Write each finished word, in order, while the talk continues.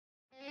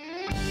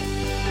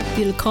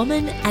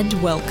Willkommen and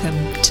welcome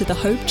to the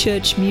Hope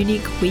Church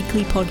Munich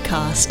weekly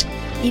podcast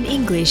in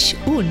English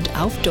und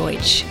auf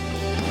Deutsch.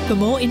 For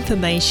more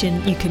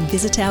information, you can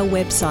visit our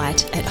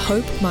website at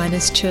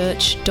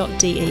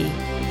hope-church.de.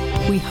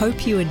 We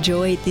hope you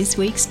enjoy this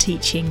week's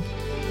teaching.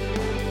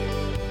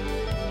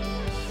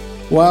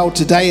 Well,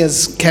 today,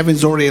 as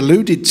Kevin's already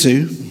alluded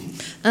to,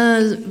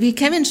 Wie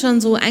Kevin schon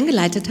so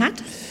eingeleitet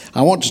hat,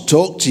 I want to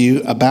talk to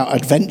you about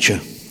adventure,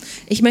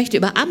 ich möchte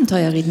über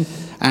Abenteuer reden.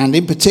 and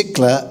in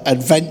particular,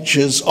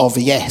 adventures of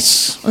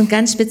yes. Und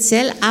ganz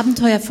speziell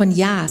Abenteuer von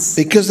Jas.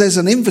 Because there's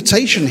an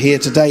invitation here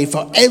today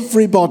for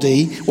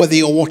everybody, whether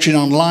you're watching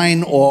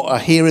online or are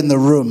here in the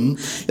room,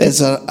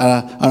 there's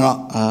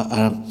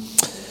an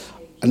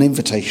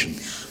invitation.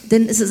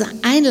 Denn es ist eine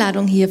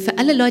Einladung hier für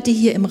alle Leute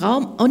hier im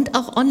Raum und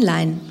auch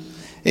online.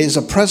 It is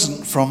a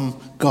present from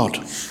God.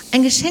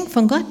 Ein Geschenk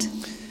von Gott.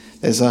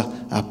 There's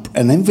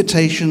an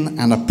invitation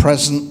and a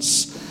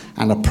presence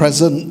and a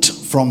present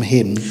from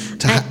Him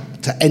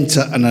to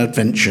enter an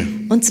adventure.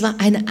 Und zwar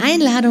eine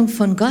Einladung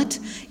von Gott,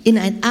 in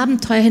ein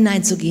Abenteuer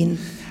hineinzugehen.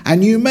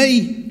 And you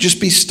may just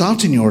be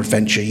starting your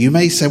adventure. You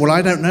may say, well,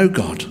 I don't know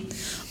God.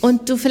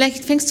 Und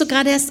vielleicht fängst du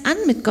gerade erst an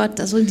mit Gott,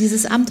 also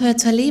dieses Abenteuer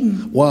zu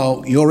erleben.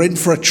 Well, you're in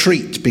for a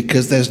treat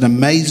because there's an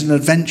amazing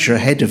adventure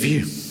ahead of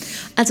you.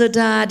 Also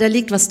da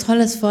liegt was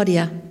Tolles vor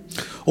dir.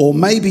 Or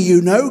maybe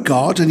you know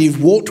God and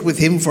you've walked with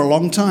Him for a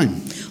long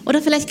time.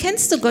 Oder vielleicht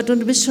kennst du Gott und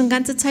du bist schon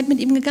ganze Zeit mit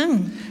ihm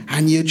gegangen.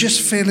 And you're just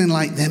feeling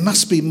like there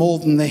must be more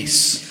than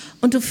this.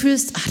 Und du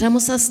fühlst, da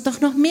muss es doch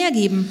noch mehr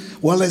geben.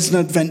 Well, there's an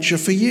adventure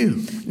for you.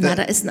 Na,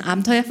 da ist ein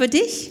Abenteuer für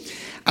dich.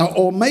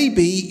 Or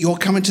maybe you're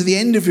coming to the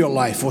end of your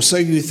life, or so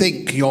you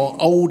think. You're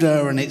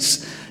older and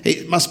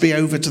it must be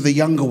over to the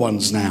younger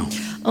ones now.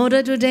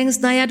 Oder du denkst,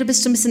 naja, du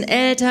bist schon ein bisschen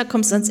älter,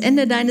 kommst ans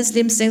Ende deines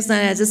Lebens, denkst,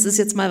 naja, das ist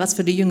jetzt mal was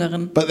für die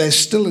Jüngeren. But there's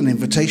still an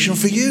invitation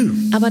for you.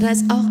 Aber da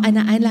ist auch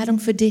eine Einladung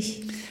für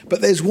dich. But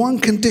there's one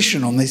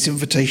condition on this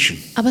invitation.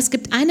 Aber es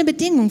gibt eine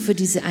Bedingung für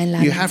diese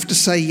Einladung. You have to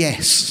say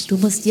yes. Du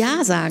musst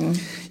Ja sagen.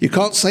 You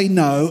can't say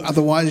no,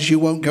 otherwise you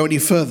won't go any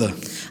further.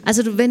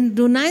 Also wenn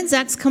du Nein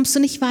sagst, kommst du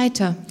nicht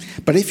weiter.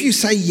 But if you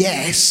say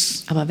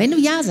yes, Aber wenn du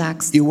Ja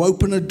sagst, you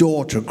open a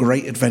door to a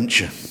great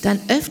adventure. dann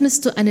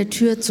öffnest du eine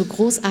Tür zu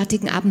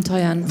großartigen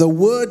Abenteuern. The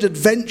word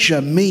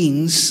adventure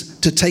means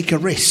to take a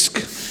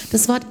risk.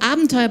 Das Wort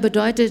Abenteuer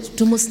bedeutet,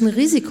 du musst ein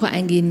Risiko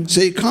eingehen.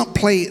 So you can't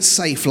play it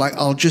safe like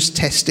I'll just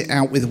test it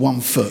out with one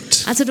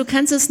foot. Also du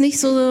kannst es nicht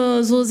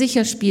so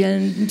sicher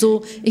spielen,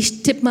 so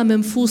ich tippe mal mit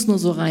dem Fuß nur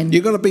so rein.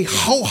 You've got to be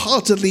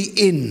wholeheartedly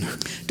in.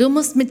 Du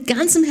musst mit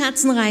ganzem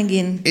Herzen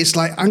reingehen. It's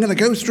like I'm going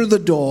to go through the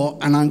door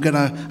and I'm going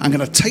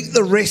to take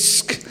the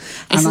risk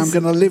and I'm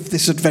going to live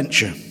this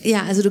adventure.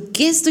 Ja, also du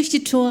gehst durch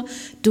die Tür,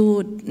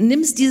 du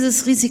nimmst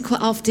dieses Risiko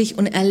auf dich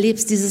und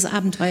erlebst dieses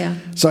Abenteuer.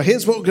 So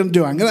here's what we're going to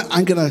do. I'm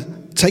going to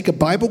take a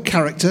Bible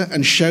character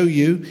and show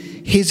you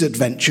his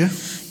adventure.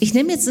 Ich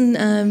nehme jetzt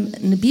eine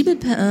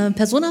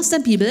Person aus der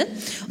Bibel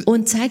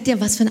und zeige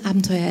dir, was für ein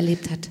Abenteuer er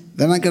erlebt hat.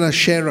 Then I'm going to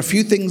share a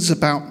few things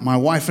about my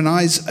wife and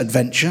I's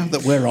adventure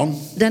that we're on.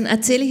 Dann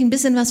erzähle ich ein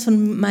bisschen was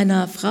von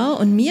meiner Frau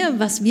und mir,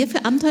 was wir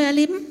für Abenteuer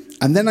erleben.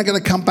 And then I'm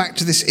going to come back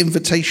to this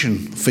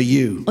invitation for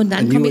you, Und a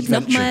dann new komme ich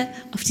adventure. nochmal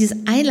auf diese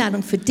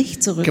Einladung für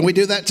dich zurück. Can we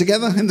do that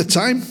together in the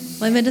time?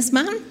 Wollen wir das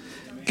machen?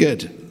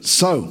 Good.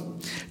 So,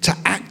 to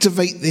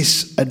activate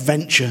this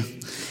adventure,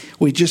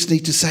 we just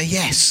need to say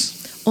yes.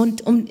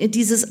 Und um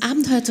dieses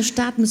Abenteuer zu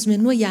starten, müssen wir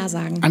nur Ja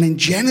sagen. And in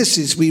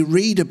Genesis, we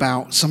read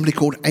about somebody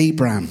called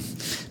Abraham.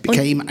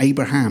 Became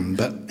Abraham,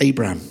 but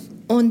Abraham.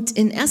 Und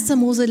in 1.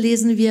 Mose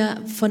lesen wir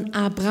von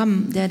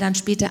Abram, der dann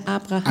später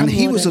Abraham And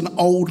he was wurde. an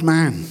old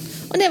man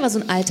Und er war so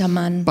ein alter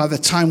Mann. by the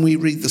time we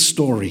read the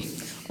story.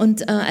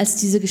 Und als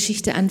diese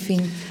Geschichte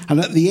anfing.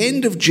 And at the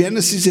end of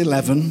Genesis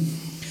 11,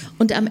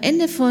 Und am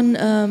Ende von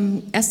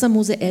 1.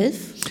 Mose 11,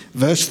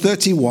 verse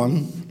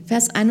 31,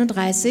 Vers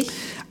 31,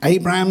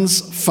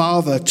 Abraham's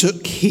father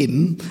took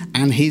him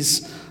and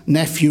his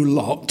nephew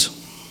Lot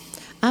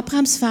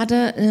Abrahams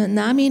Vater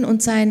nahm ihn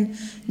und sein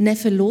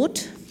Neffe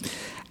Lot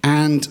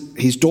and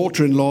his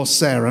daughter-in-law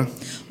Sarah,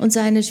 und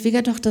seine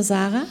Schwiegertochter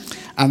Sarah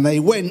and they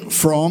went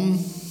from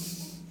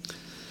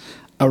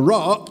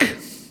Iraq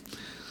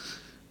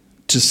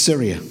to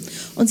Syria.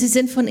 und sie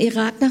sind von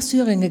Irak nach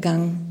Syrien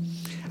gegangen.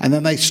 And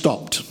then they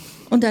stopped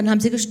Und dann haben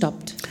sie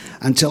gestoppt,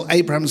 until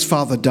Abraham's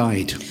father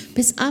died.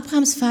 bis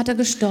Abrahams Vater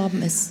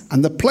gestorben ist.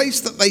 And the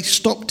place that they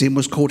stopped in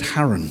was called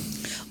Haran.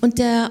 Und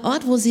der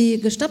Ort, wo sie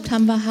gestoppt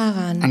haben, war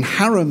Haran. And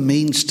Haran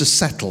means to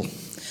settle.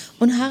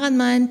 Und Haran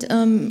meint,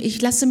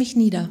 ich lasse mich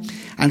nieder.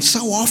 And so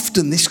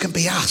often this can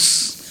be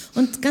us.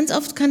 Und ganz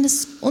oft kann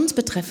es uns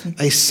betreffen.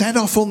 They set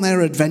off on their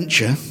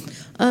adventure.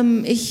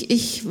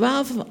 Ich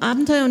war auf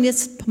Abenteuer und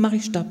jetzt mache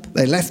ich Stopp.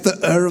 They left the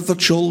Ur of the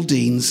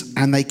Chaldeans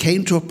and they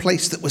came to a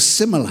place that was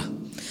similar.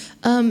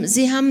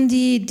 Sie haben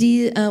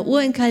die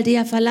Ur in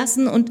Chaldea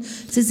verlassen und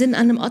sie sind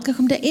an einem Ort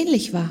gekommen, der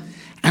ähnlich war.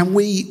 And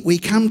we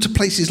come to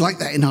places like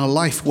that in our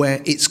life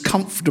where it's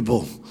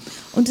comfortable.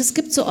 Und es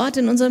gibt so Orte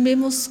in unserem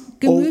Leben, wo es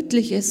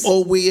gemütlich ist.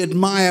 Or we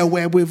admire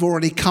where we've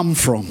already come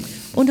from.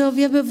 Oder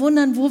wir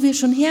bewundern, wo wir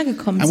schon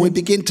hergekommen And we sind.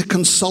 begin to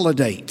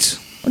consolidate.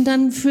 Und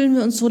dann fühlen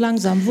wir uns so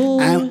langsam wohl.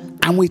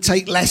 And we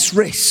take less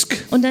risk.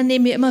 Und dann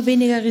nehmen wir immer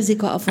weniger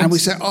Risiko auf And we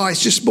uns. say, oh,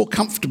 it's just more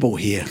comfortable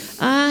here.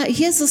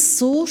 Hier ist es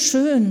so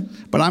schön.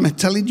 But I'm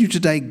telling you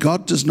today,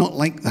 God does not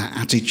like that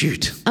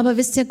attitude. Aber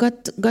wisst ihr,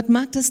 Gott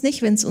mag das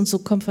nicht, wenn es uns so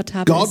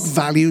komfortabel God ist.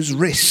 values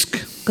risk.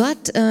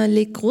 Gott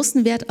legt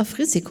großen Wert auf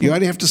Risiko. You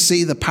only have to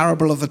see the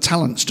parable of the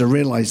talents to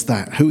realize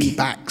that. Who he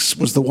backs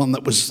was the one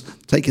that was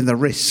taking the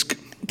risk.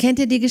 Kennt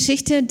ihr die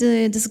Geschichte,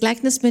 das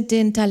Gleichnis mit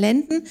den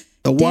Talenten?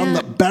 The one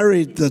that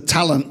buried the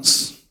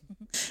talents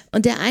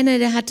Und der eine,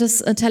 der hat das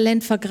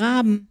Talent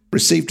vergraben,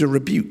 received a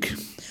rebuke.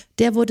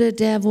 der wurde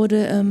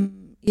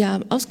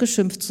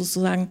ausgeschimpft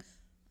sozusagen.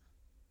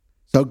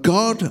 So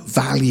God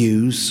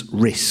values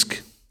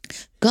risk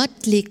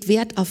Gott legt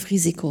Wert auf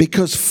Risiko,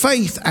 because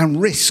faith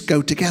and risk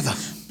go together.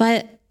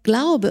 weil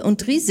Glaube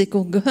und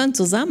Risiko gehören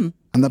zusammen.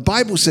 And the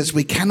Bible says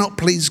we cannot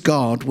please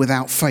God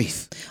without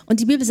faith. Und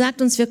die Bibel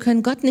sagt uns, wir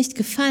können Gott nicht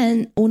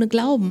gefallen ohne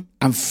Glauben.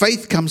 And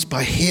faith comes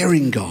by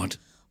hearing God.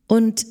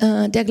 Und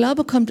der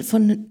Glaube kommt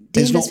von dem,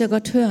 There's dass wir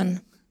Gott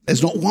hören.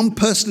 There's not one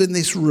person in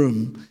this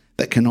room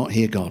that cannot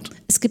hear God.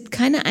 Es gibt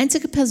keine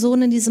einzige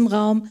Person in diesem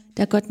Raum,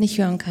 der Gott nicht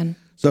hören kann.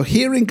 So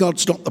hearing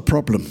God's not the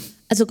problem.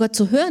 Also Gott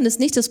zu hören ist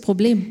nicht das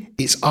Problem.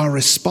 It's our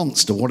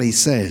response to what he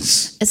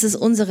says Es ist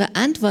unsere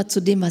Antwort zu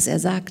dem, was er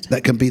sagt.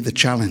 that can be the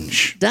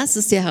challenge. Das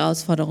ist die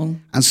Herausforderung.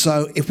 And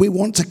so if we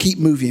want to keep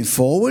moving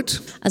forward,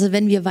 Also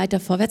wenn wir weiter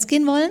vorwärts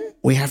gehen wollen,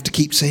 we have to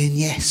keep saying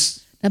yes.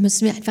 dann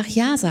müssen wir einfach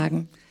Ja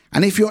sagen.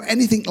 And if you're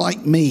anything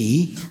like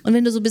me, Und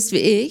wenn du so bist wie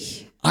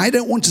ich, I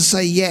don't want to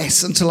say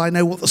yes until I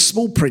know what the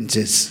small print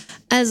is,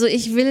 also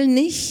ich will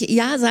nicht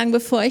Ja sagen,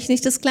 bevor ich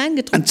nicht das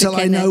Kleingedruckte until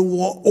I know kenne.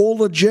 what all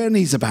the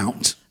journey's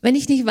about. Wenn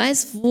ich nicht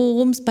weiß,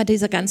 worum es bei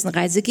dieser ganzen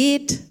Reise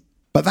geht.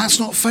 But that's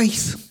not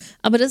faith.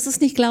 Aber das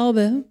ist nicht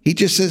Glaube. He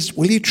just says,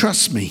 will you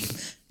trust me?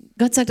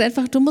 Gott sagt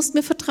einfach, du musst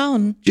mir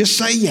vertrauen. Just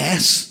say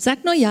yes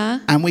Sag nur Ja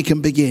and we can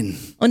begin.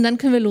 und dann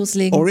können wir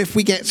loslegen. Or if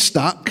we get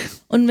stuck,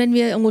 Und wenn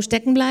wir irgendwo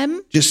stecken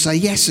bleiben, just say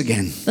yes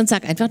again dann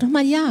sag einfach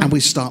nochmal Ja. and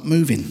we start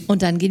moving.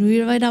 Und dann gehen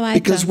wir wieder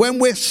Because weiter.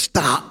 when we're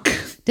stuck,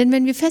 Denn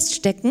wenn wir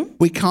feststecken,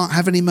 we can't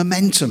have any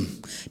momentum.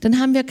 dann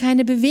haben wir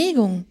keine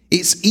Bewegung.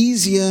 It's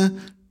easier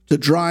to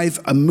drive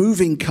a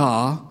moving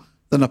car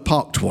than a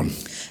parked one.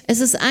 Es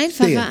ist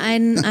einfacher,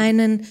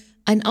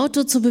 ein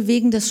Auto zu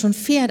bewegen, das schon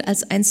fährt,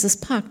 als eins, das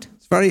parkt.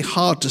 It's very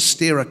hard to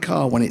steer a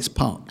car when it's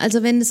parked.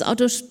 Also wenn das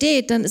Auto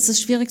steht, dann ist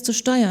es schwierig zu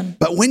steuern.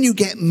 But when you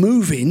get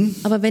moving,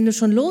 Aber wenn du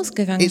schon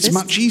losgegangen it's bist,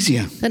 much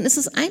easier. dann ist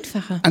es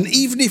einfacher. And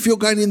even if you're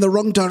going in the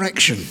wrong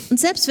direction, Und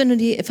selbst wenn du in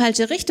die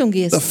falsche Richtung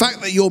the gehst,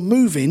 fact that you're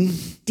moving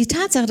die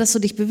Tatsache, dass du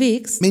dich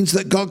bewegst, means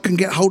that God can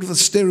get hold of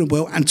the steering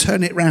wheel and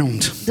turn it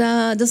round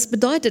das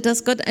bedeutet,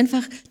 dass Gott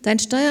einfach dein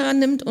Steuer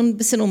nimmt und ein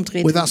bisschen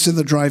umdreht. with us in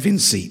the driving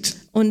seat.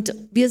 Und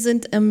wir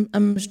sind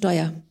am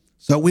Steuer.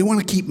 So we want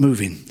to keep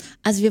moving.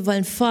 Also wir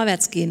wollen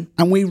vorwärts gehen.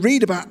 And we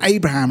read about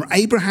Abraham.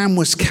 Abraham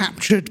was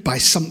captured by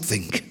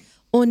something.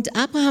 Und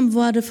Abraham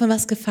wurde von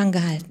was gefangen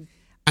gehalten.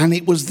 And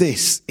it was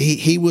this.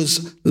 He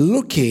was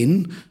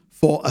looking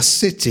for a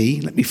city.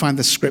 Let me find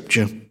the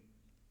scripture.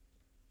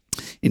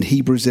 In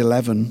Hebrews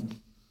 11.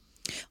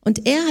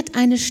 Und er hat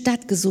eine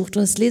Stadt gesucht.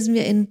 Und das lesen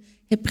wir in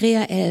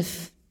Hebräer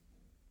 11.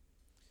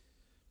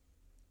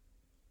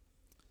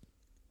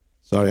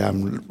 Sorry,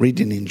 I'm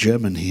reading in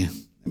German here.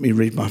 Let me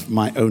read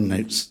my own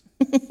notes.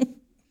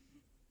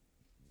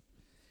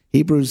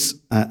 Hebrews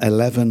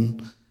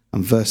 11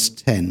 and verse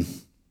 10.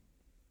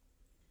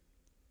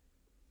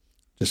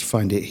 Just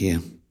find it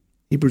here.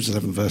 Hebrews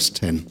 11 verse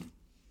 10.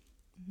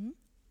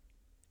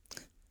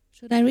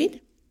 Should I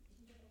read?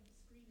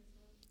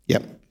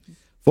 Yep.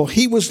 For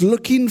he was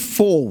looking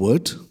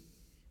forward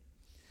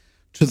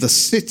to the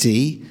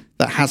city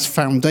that has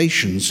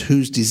foundations,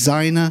 whose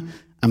designer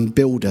and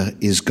builder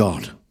is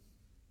God.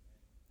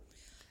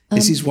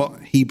 This is what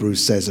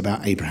Hebrews says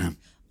about Abraham.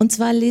 Und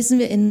zwar lesen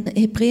wir in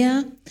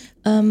Hebräer,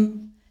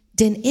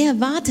 denn er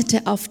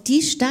wartete auf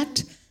die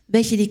Stadt,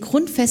 welche die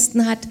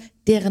Grundfesten hat,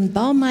 deren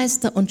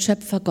Baumeister und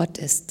Schöpfer Gott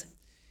ist.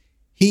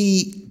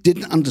 He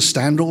didn't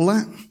understand all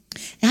that.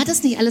 Er hat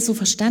das nicht alles so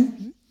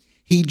verstanden.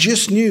 He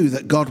just knew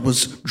that God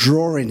was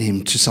drawing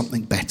him to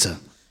something better.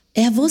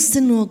 Er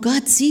wusste nur,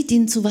 Gott zieht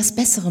ihn zu was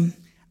Besserem.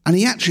 And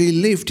he actually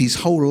lived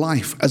his whole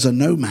life as a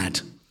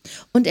nomad,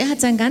 Und er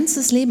hat sein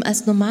ganzes Leben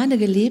als Nomade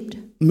gelebt.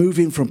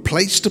 moving from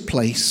place to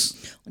place,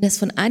 Und er ist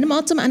von einem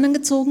Ort zum anderen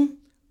gezogen.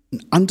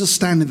 and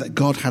understanding that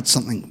God had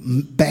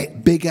something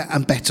bigger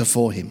and better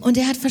for him. Und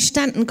er hat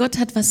verstanden, Gott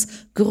hat was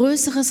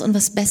Größeres und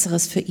was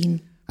Besseres für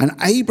ihn. And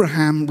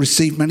Abraham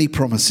received many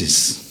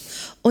promises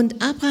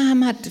Und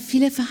Abraham hat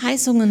viele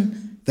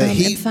Verheißungen that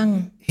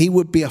empfangen. he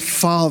would be a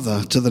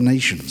father to the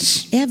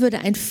nations. Er würde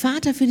ein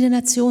Vater für die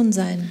Nation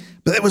sein.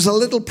 But there was a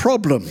little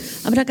problem.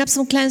 Aber da gab es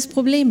so ein kleines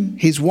Problem.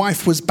 His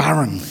wife was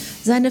barren.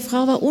 Seine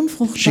Frau war She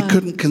unfruchtbar.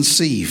 couldn't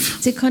conceive.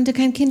 Sie konnte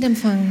kein Kind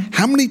empfangen.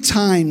 How many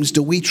times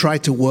do we try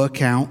to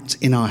work out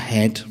in our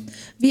head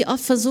Wie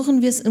oft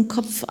versuchen wir es im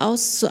Kopf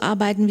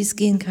auszuarbeiten, wie es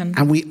gehen kann.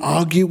 And we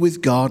argue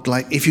with God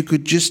like, if you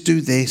could just do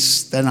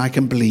this, then I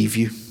can believe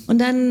you. Und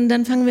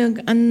dann fangen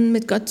wir an,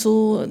 mit Gott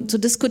zu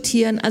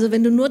diskutieren. Also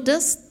wenn du nur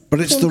das But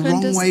it's the tun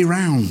wrong könntest. way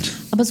round.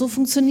 Aber so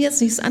funktioniert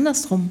es nicht, es ist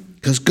andersrum.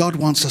 Because God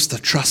wants us to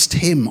trust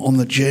him on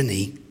the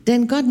journey.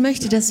 Denn Gott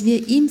möchte, dass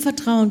wir ihm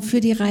vertrauen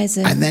für die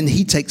Reise. And then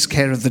he takes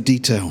care of the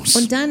details.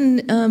 Und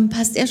dann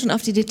passt er schon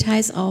auf die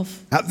Details auf.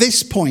 At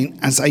this point,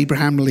 as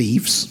Abraham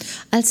leaves,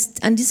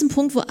 An diesem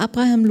Punkt, wo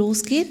Abraham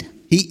losgeht,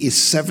 he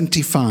is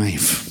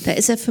 75. da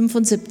ist er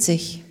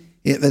 75.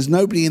 There's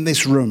nobody in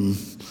this room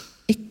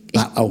Ich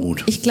that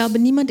old. glaube,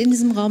 niemand in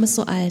diesem Raum ist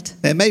so alt.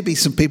 There may be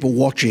some people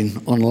watching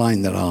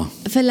online that are.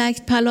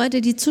 Vielleicht ein paar Leute,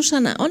 die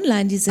zuschauen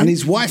online, die And sind.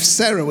 his wife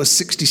Sarah was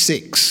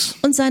 66.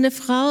 Und seine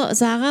Frau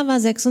Sarah war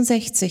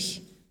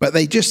 66. But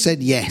they just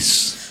said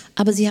yes.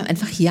 Aber sie haben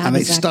einfach Ja And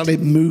they gesagt.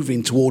 started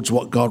moving towards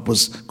what God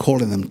was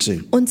calling them to.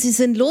 Und sie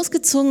sind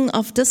losgezogen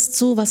auf das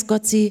zu, was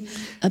Gott sie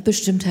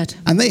bestimmt hat.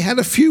 And they had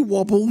a few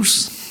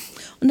wobbles.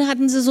 Und da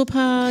hatten sie so ein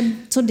paar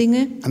so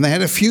Dinge. And they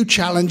had a few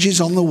challenges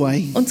on the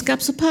way. Und es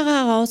gab so ein paar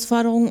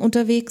Herausforderungen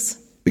unterwegs.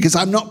 Because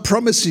I'm not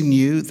promising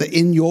you that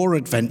in your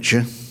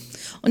adventure,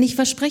 Und ich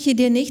verspreche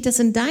dir nicht, dass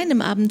in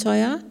deinem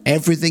Abenteuer,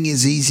 everything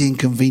is easy and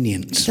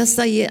convenient. dass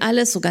da hier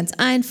alles so ganz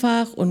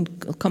einfach und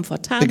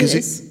komfortabel Because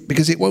ist.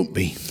 it won't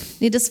be.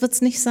 Nee, das wird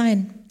es nicht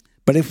sein.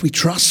 But if we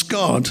trust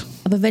God,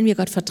 Aber wenn wir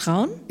Gott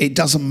vertrauen, it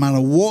doesn't matter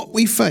what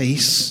we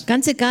face,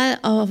 ganz egal,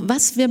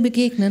 was wir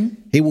begegnen,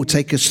 he will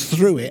take us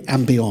through it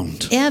and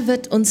beyond. er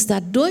wird uns da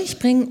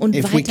durchbringen und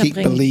If we keep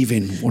weiterbringen.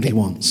 believing what he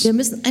wants. Wir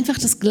müssen einfach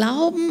das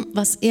glauben,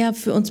 was er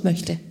für uns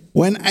möchte.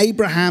 When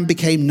Abraham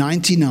became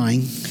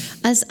 99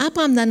 Als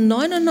Abraham dann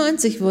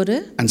 99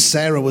 wurde and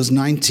Sarah was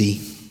 90,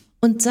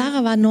 und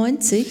Sarah war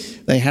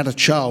 90, they had a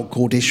child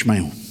called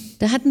Ishmael.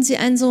 da hatten sie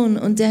einen Sohn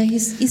und der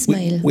hieß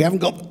Ismael. We haven't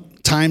got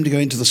time to go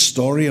into the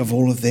story of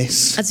all of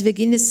this, Also wir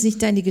gehen jetzt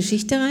nicht da in die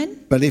Geschichte rein,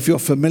 but if you're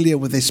familiar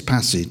with this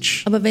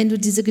passage, aber wenn du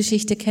diese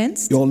Geschichte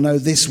kennst, you'll know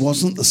this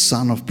wasn't the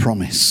son of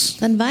promise.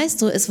 dann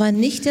weißt du, es war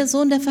nicht der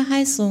Sohn der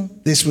Verheißung.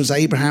 This was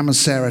Abraham and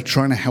Sarah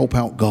trying to help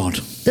out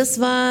God. Das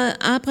war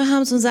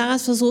Abrahams und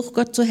Sarahs Versuch,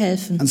 Gott zu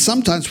helfen. And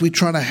sometimes we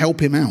try to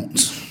help him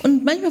out.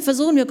 Und manchmal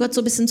versuchen wir Gott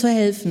so ein bisschen zu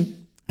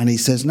helfen. And he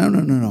says, no,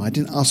 I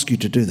didn't ask you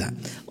to do that.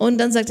 Und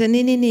dann sagt er,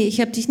 nee, ich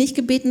habe dich nicht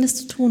gebeten, das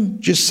zu tun.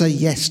 Just say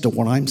yes to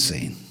what I'm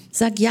saying.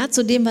 Sag ja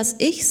zu dem, was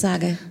ich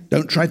sage.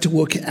 Don't try to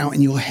work it out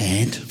in your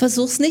head,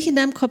 Versuch's nicht in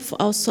deinem Kopf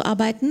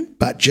auszuarbeiten,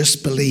 but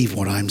just believe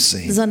what I'm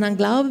saying. sondern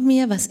glaube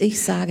mir, was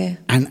ich sage.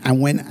 And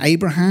when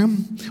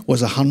Abraham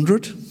was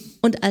 100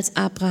 Und als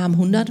Abraham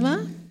 100 war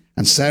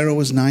and Sarah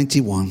was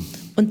 91,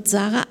 und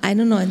Sarah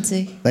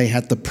 91, they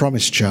had the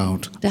promised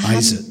child,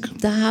 Isaac.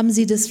 da haben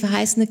sie das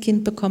verheißene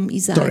Kind bekommen,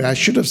 Sorry, Isaak. I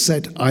should have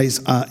said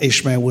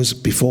Ishmael was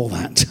before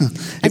that.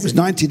 It was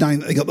 99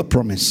 that they got the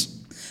promise.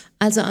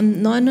 Also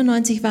am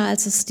 99 war,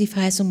 als es die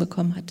Verheißung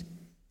bekommen hat.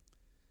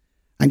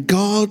 And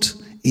God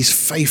is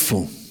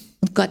faithful.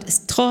 Und Gott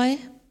ist treu.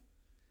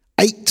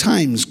 8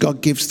 times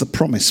God gives the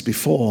promise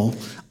before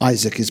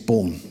Isaac is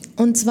born.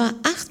 Und zwar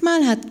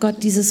 8-mal hat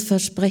Gott dieses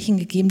Versprechen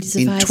gegeben, diese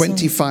In Verheißung.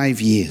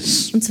 25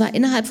 years. Und zwar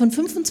innerhalb von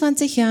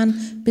 25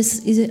 Jahren,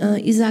 bis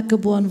Isaak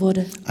geboren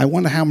wurde. I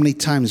wonder how many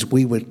times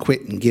we would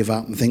quit and give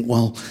up and think,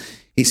 well,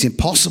 it's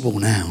impossible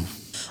now.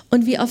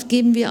 Und wie oft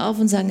geben wir auf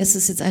und sagen, es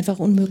ist jetzt einfach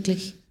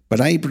unmöglich. But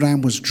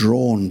Abraham was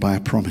drawn by a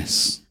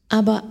promise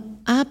Aber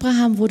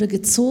Abraham wurde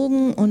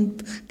gezogen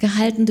und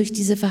gehalten durch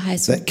diese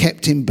Verheißung. that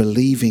kept him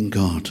believing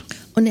God.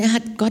 Und er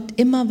hat Gott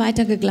immer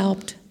weiter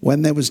geglaubt.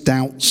 When there was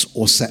doubts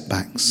or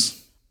setbacks,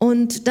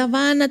 Und da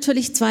waren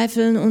natürlich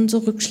Zweifel und so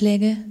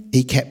Rückschläge.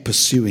 he kept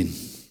pursuing.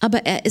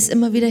 Aber er ist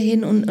immer wieder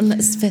hin und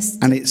ist fest.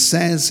 And it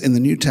says in the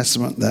New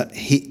Testament that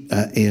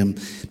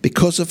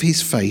because of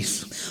his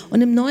faith,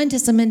 Und im Neuen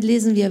Testament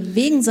lesen wir,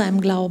 wegen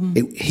seinem Glauben,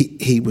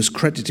 he was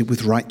credited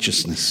with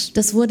righteousness.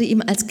 das wurde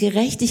ihm als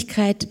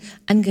Gerechtigkeit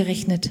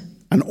angerechnet.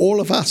 And all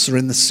of us are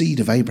in the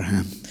seed of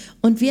Abraham.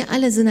 Und wir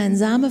alle sind ein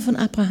Same von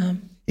Abraham.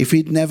 If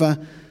he'd never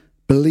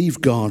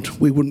believed God,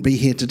 we wouldn't be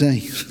here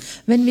today.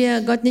 Wenn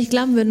wir Gott nicht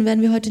glauben würden,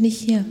 wären wir heute nicht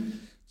hier.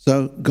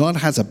 So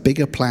God has a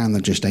bigger plan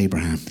than just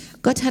Abraham.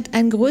 Gott hat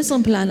einen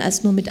größeren Plan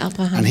als nur mit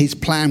Abraham. And his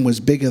plan was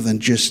bigger than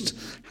just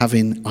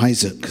having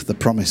Isaac, the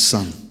promised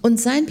son. Und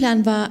sein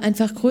Plan war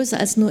einfach größer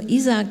als nur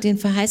Isaak, den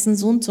verheißenen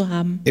Sohn zu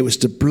haben. It was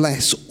to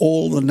bless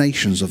all the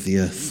nations of the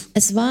earth.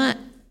 Es war,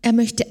 er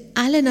möchte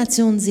alle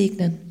Nationen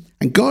segnen.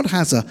 And God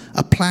has a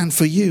plan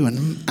for you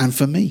and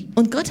for me,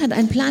 Und Gott hat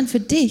einen Plan für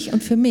dich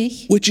und für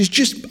mich. which is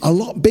just a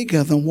lot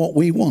bigger than what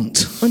we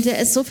want Und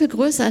der ist so viel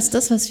größer als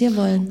das, was wir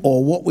wollen.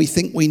 or what we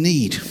think we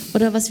need.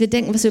 Oder was wir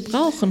denken, was wir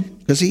brauchen.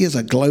 Because he has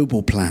a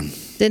global plan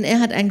Denn er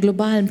hat einen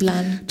globalen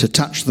Plan, to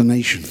touch the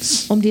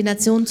nations. um die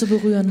Nationen zu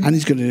berühren. And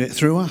he's going to do it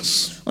through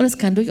us. Und es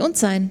kann durch uns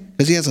sein.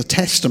 Because he has a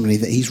testimony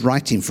that he's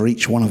writing for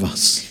each one of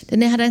us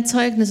Denn er hat ein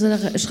Zeugnis und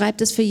er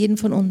schreibt es für jeden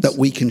von uns, that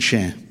we can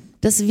share.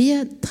 das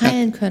wir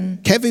teilen können.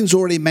 Kevin's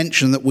already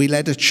mentioned that we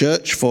led a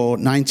church for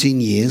 19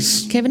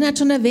 years, Kevin hat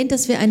schon erwähnt,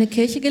 dass wir eine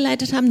Kirche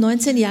geleitet haben,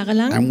 19 Jahre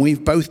lang. and we've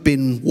both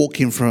been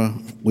walking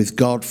with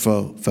God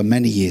for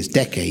many years,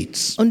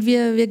 decades. Und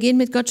wir gehen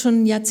mit Gott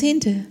schon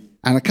Jahrzehnte.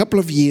 And a couple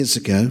of years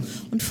ago,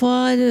 Und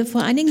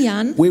vor einigen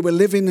Jahren, we were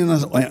living in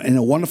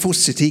a wonderful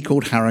city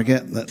called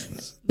Harrogate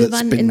wir that's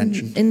waren been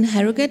mentioned. in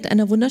Harrogate,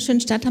 einer wunderschönen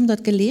Stadt, haben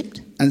dort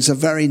gelebt. And it's a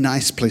very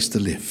nice place to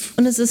live.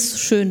 Und es ist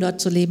schön, dort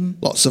zu leben.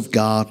 Lots of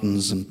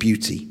gardens and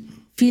beauty.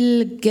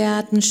 Viel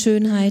Gärten,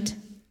 Schönheit.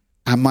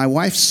 And my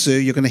wife, Sue,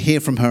 you're going to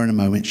hear from her in a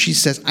moment. She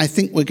says, I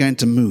think we're going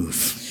to move.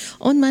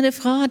 Und meine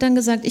Frau hat dann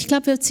gesagt, ich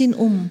glaube, wir ziehen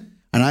um.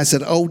 And I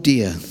said, oh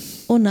dear,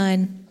 Oh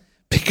nein,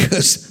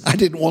 because I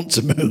didn't want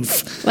to move.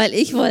 weil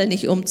ich wollte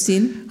nicht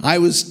umziehen. I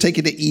was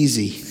taking it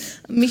easy.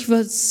 Mich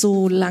wird es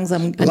so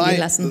langsam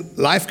angelassen.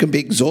 Life can be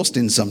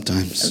exhausting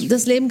sometimes.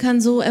 Das Leben kann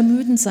so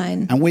ermüdend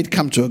sein. And we'd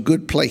come to a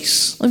good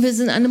place. Und wir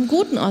sind an einem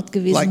guten Ort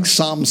gewesen. Like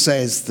Psalm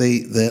says,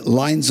 the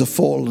lines have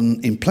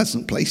fallen in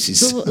pleasant places.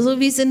 So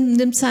wie es in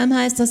dem Psalm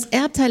heißt, das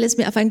Erbteil ist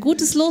mir auf ein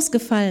gutes Los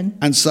gefallen.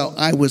 And so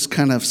I was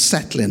kind of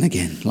settling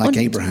again, like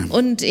Abraham.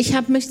 Und ich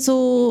habe mich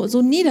so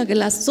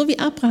niedergelassen, so wie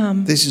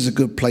Abraham. This is a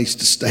good place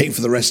to stay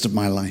for the rest of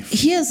my life.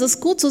 Hier ist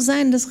es gut zu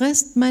sein, das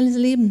Rest meines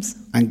Lebens.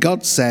 And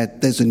God said,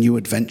 there's a new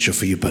adventure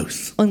for you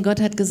both. Und Gott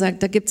hat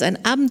gesagt, da gibt es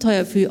ein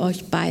Abenteuer für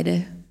euch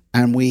beide.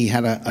 And we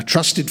had a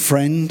trusted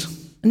friend.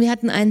 Und wir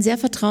hatten einen sehr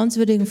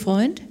vertrauenswürdigen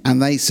Freund.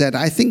 And they said,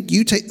 I think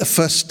you take the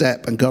first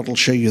step and God will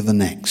show you the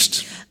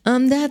next.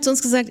 Der hat zu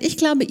uns gesagt, ich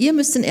glaube, ihr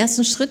müsst den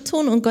ersten Schritt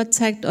tun und Gott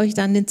zeigt euch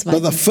dann den But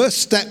zweiten. the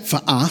first step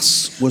for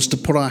us was to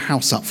put our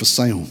house up for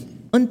sale.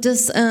 Und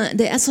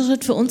der erste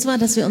Schritt für uns war,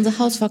 dass wir unser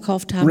Haus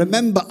verkauft haben.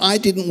 Remember, I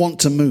didn't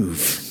want to move.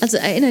 Also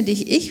erinnere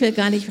dich, ich will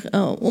gar nicht So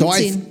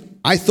umziehen.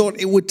 I thought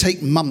it would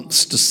take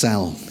months to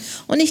sell.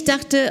 Und ich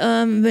dachte,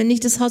 wenn ich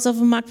das Haus auf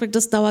den Markt bringe,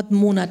 das dauert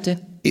Monate.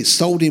 It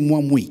sold in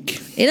 1 week.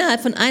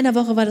 Innerhalb von einer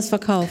Woche war das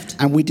verkauft.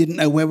 And we didn't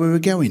know where we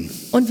were going.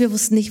 Und wir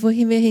wussten nicht,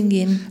 wohin wir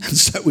hingehen. And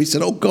so we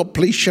said, oh God,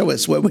 please show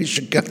us where we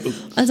should go.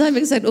 Also haben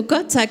wir gesagt, oh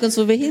Gott, zeig uns,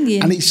 wo wir And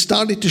hingehen. he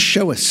started to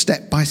show us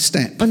step by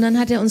step. Und dann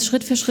hat er uns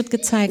Schritt für Schritt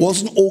gezeigt. It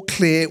wasn't all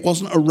clear. It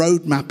wasn't a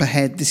roadmap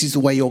ahead. This is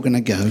the way you're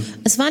going to go.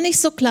 Es war nicht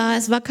so klar,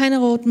 es war keine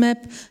Roadmap,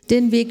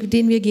 den Weg,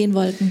 den wir gehen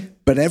wollten.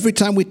 But every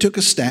time we took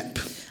a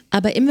step,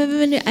 Aber immer,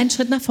 wenn wir einen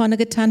Schritt nach vorne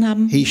getan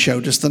haben, he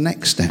showed us the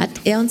next step. hat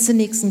er uns den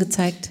nächsten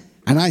gezeigt.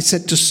 And I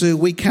said to Sue,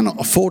 we cannot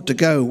afford to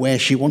go where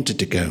she wanted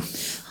to go.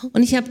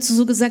 Und ich habe zu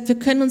Sue gesagt, wir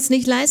können uns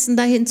nicht leisten,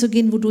 dahin zu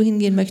gehen, wo du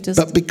hingehen möchtest.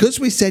 But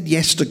because we said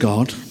yes to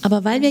God,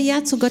 Aber weil wir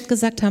Ja zu Gott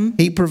gesagt haben,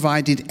 he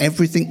provided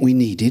everything we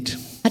needed,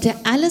 hat er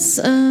alles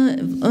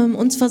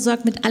uns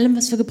versorgt mit allem,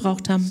 was wir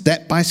gebraucht haben.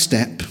 step by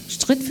step,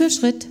 Schritt für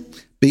Schritt,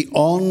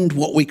 beyond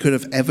what we could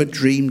have ever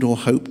dreamed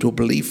or hoped or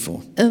believed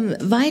for.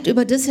 weit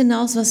über das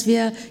hinaus, was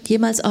wir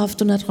jemals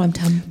erhofft und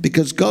erträumt haben.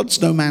 Because God's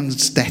no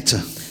man's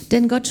debtor.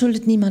 Denn Gott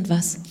schuldet niemand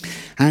was.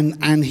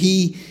 And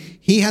he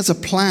has a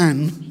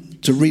plan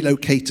to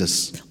relocate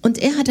us. Und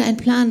er hatte einen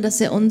Plan,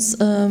 dass er uns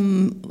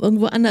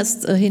irgendwo anders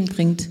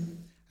hinbringt.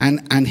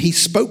 And he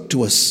spoke to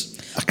us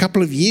a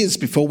couple of years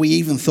before we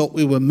even thought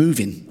we were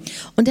moving.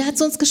 Und er hat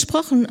zu uns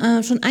gesprochen,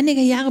 schon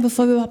einige Jahre,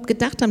 bevor wir überhaupt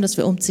gedacht haben, dass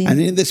wir umziehen. And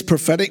in this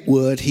prophetic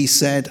word, he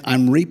said,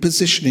 I'm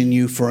repositioning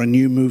you for a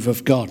new move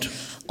of God.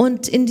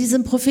 Und in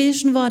diesem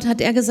prophetischen Wort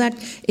hat er gesagt,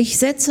 ich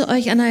setze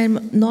euch an einem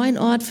neuen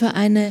Ort für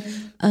eine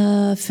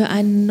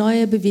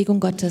neue Bewegung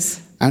Gottes.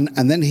 And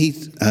then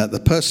the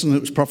person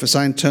that was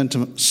prophesying turned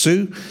to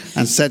Sue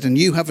and said, and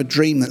you have a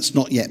dream that's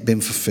not yet been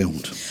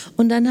fulfilled.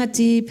 Und dann hat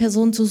die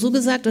Person zu Sue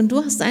gesagt, und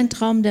du hast einen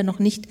Traum, der noch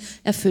nicht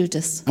erfüllt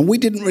ist. And we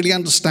didn't really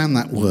understand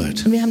that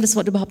word. Und wir haben das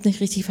Wort überhaupt nicht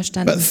richtig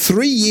verstanden. But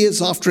 3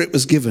 years after it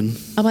was given,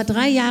 Aber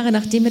 3 Jahre,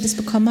 nachdem wir das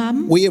bekommen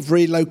haben, we have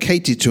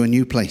relocated to a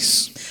new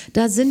place.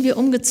 da sind wir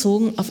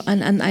umgezogen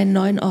an einen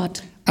neuen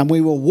Ort. And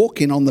we were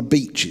walking on the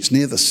beach. It's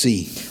near the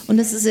sea. Und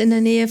es ist in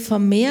der Nähe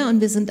vom Meer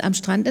und wir sind am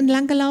Strand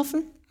entlang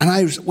gelaufen. And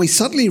we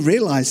suddenly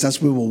realized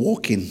as we were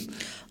walking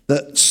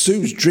that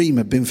Sue's dream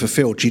had been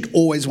fulfilled. She'd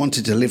always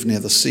wanted to live near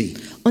the sea.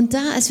 Und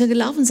da, als wir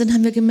gelaufen sind,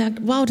 haben wir gemerkt,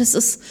 wow, das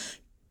ist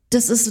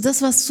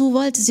das, was Sue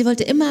wollte. Sie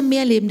wollte immer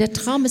mehr leben. Der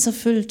Traum ist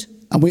erfüllt.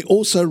 And we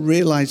also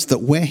realized that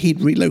where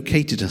he'd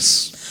relocated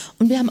us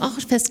Und wir haben auch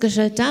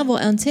festgestellt, da, wo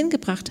er uns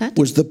hingebracht hat,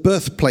 was the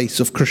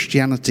birthplace of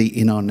Christianity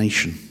in our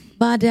nation.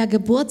 war der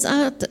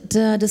Geburtsort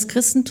des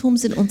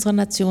Christentums in unserer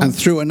Nation. And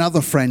through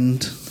another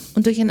friend,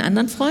 Und durch einen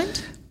anderen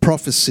Freund,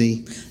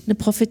 prophecy, eine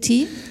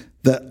Prophetie,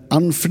 the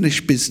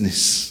unfinished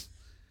business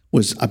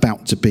was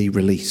about to be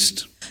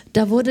released.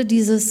 da wurde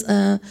diese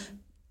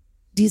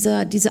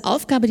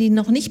Aufgabe, die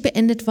noch nicht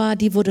beendet war,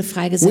 die wurde We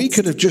freigesetzt.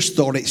 could have just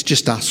thought it's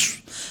just us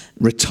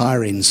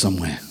retiring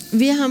somewhere.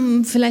 Wir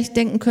haben vielleicht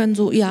denken können,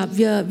 so, ja,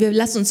 wir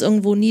lassen uns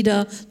irgendwo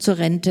nieder zur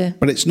Rente.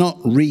 But it's not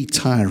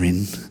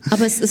retiring.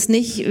 Aber es ist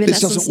nicht, wir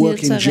This lassen uns doesn't nieder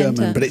work in zur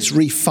German, but Rente. it's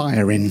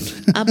refiring.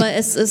 Aber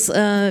es ist,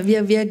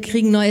 wir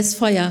kriegen neues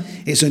Feuer.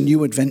 It's a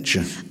new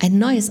adventure. Ein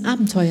neues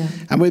Abenteuer.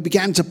 And we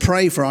began to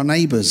pray for our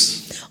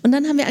neighbours. Und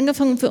dann haben wir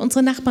angefangen, für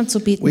unsere Nachbarn zu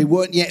beten. We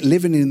weren't yet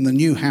living in the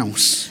new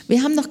house.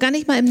 Wir haben noch gar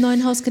nicht mal im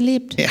neuen Haus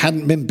gelebt. It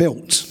hadn't been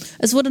built.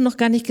 Es war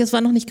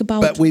noch nicht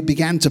gebaut. But we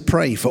began to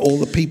pray for all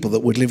the people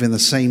that would live in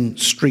the same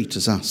street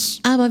as us.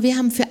 Aber wir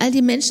haben für all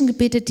die Menschen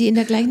gebetet, die in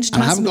der gleichen And I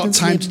Straße haven't mit got uns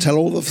time to leben. tell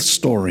all of the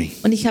story.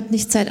 Und ich habe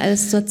nicht Zeit,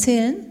 alles zu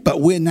erzählen. But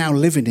we're now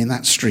living in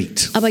that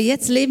street. Aber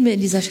jetzt leben wir in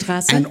dieser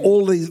Straße. And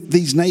all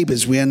these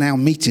neighbours we are now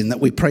meeting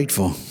that we prayed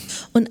for.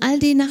 Und all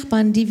die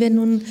Nachbarn, die wir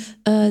nun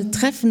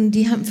treffen,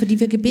 für die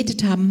wir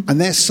gebetet haben.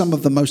 And they're some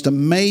of the most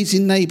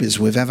amazing neighbours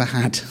we've ever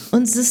had.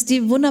 Und es ist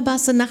die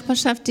wunderbarste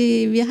Nachbarschaft,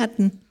 die wir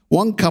hatten.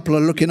 One couple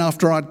are looking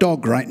after our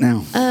dog right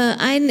now.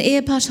 Ein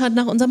Ehepaar schaut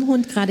nach unserem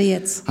Hund gerade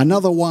jetzt.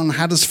 Another one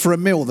had us for a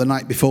meal the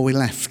night before we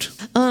left.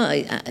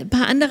 Ein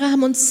paar andere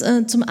haben uns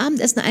zum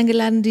Abendessen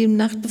eingeladen, die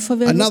Nacht bevor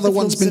wir Another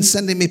one's losgeflogen been sind.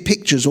 sending me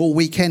pictures all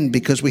weekend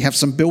because we have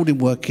some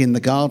building work in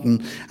the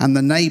garden and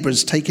the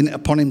neighbour's taken it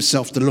upon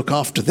himself to look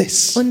after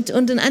this. Und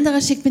ein anderer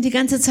schickt mir die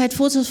ganze Zeit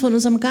Fotos von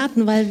unserem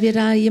Garten, weil wir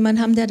da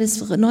jemanden haben, der das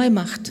neu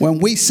macht. When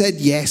we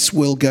said yes,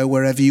 we'll go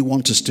wherever you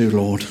want us to,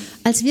 Lord.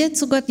 Als wir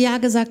zu Gott Ja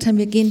gesagt haben,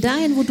 wir gehen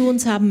dahin, wo du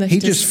uns haben He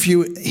möchtest,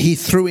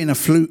 threw in a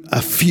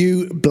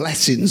few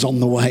blessings on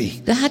the way.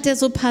 da hat er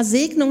so ein paar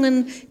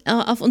Segnungen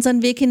auf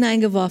unseren Weg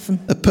hineingeworfen.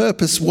 The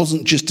purpose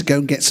wasn't just to go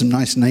and get some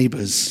nice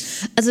neighbours,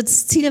 Also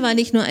das Ziel war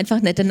nicht nur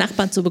einfach nette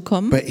Nachbarn zu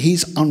bekommen, but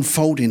he's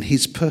unfolding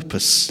his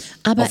purpose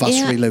aber of us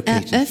er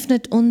relocating.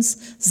 eröffnet uns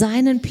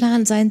seinen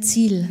Plan, sein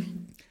Ziel.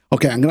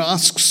 Okay, I'm going to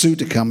ask Sue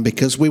to come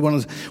because we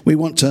want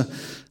to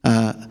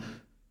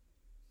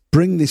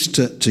bring this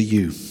to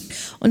you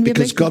Und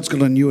because God's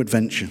got a new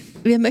adventure.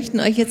 wir möchten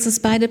euch jetzt das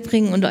beide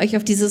bringen und euch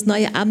auf dieses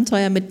neue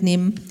Abenteuer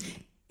mitnehmen.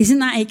 Isn't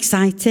that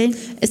exciting?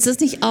 Ist das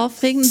nicht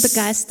aufregend und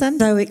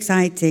begeisternd? So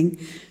exciting.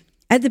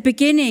 At the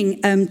beginning,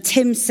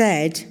 Tim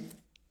said,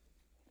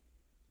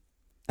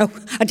 "Oh,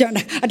 I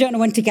don't know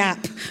when to gap.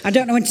 I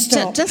don't know when to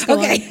stop." Just go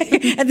okay.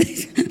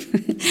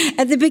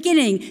 At the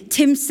beginning,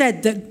 Tim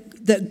said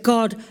that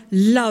God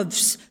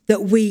loves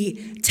that we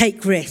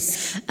take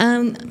risks.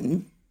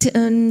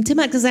 Tim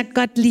hat gesagt,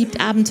 Gott liebt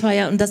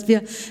Abenteuer und dass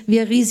wir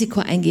Risiko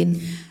eingehen.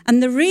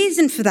 And the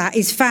reason for that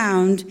is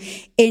found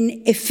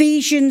in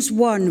Ephesians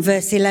 1,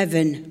 verse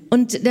 11.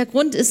 Und der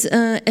Grund ist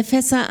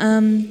Epheser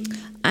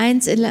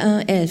 1,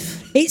 11.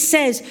 It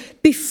says,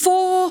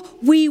 "Before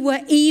we were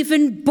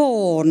even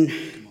born,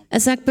 Er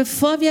sagt,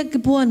 bevor wir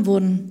geboren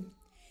wurden,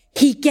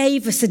 He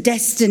gave us a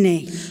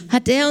destiny,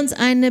 hat er uns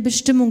eine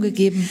Bestimmung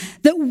gegeben,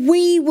 that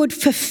we would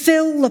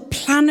fulfill the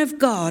plan of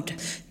God,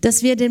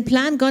 dass wir den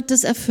Plan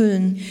Gottes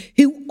erfüllen,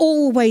 who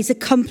always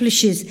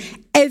accomplishes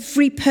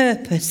every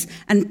purpose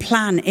and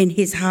plan in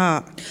His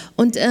heart."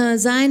 und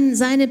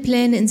seine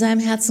Pläne in seinem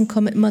Herzen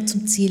kommen immer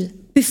zum Ziel.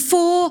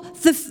 Before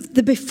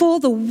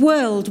the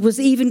world was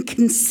even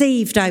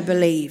conceived, I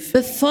believe,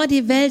 Bevor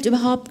die Welt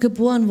überhaupt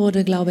geboren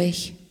wurde, glaube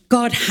ich,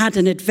 God had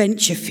an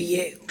adventure for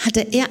you.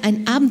 hatte er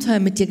ein Abenteuer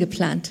mit dir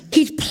geplant.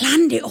 He'd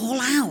planned it all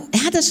out.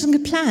 Er hat das schon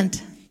geplant.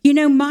 You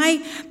know,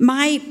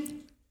 my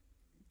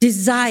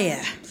desire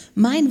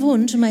Mein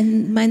Wunsch,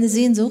 meine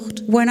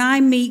Sehnsucht, when I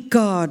meet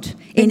God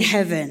in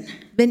heaven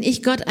wenn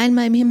ich Gott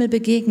einmal im Himmel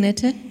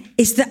begegnete,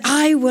 is that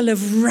I will have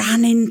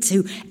run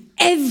into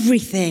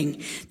everything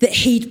that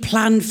He'd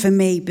planned for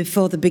me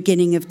before the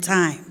beginning of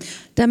time.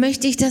 da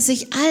möchte ich, dass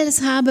ich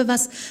alles habe,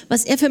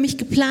 was er für mich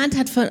geplant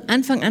hat von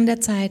Anfang an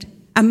der Zeit.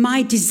 And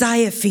my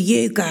desire for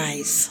you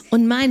guys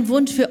Und mein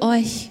Wunsch für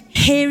euch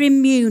here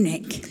in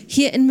Munich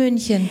hier in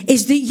München,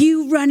 is that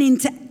you run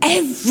into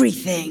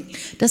everything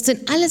dass du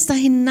in alles da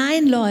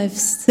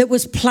hineinläufst, that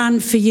was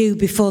planned for you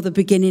before the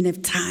beginning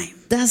of time.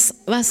 das,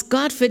 was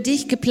Gott für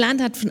dich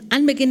geplant hat von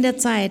Anbeginn der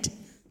Zeit.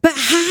 But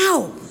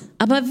how?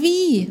 Aber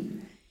wie?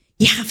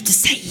 You have to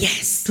say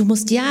yes. Du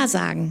musst Ja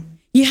sagen.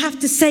 You have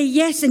to say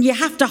yes and you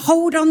have to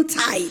hold on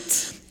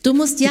tight. Du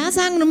musst Ja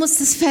sagen und du musst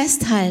es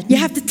festhalten. You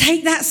have to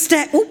take that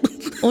step.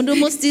 Und du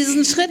musst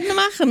diesen Schritt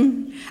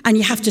machen. And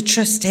you have to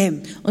trust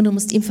Him. Und du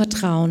musst ihm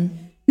vertrauen.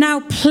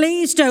 Now,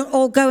 please don't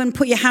all go and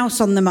put your house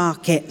on the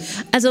market.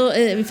 Also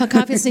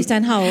verkauf jetzt nicht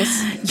dein Haus.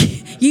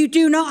 You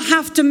do not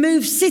have to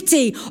move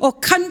city or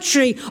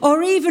country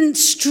or even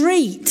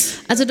street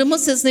Also du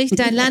musst jetzt nicht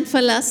dein Land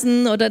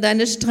verlassen oder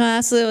deine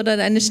Straße oder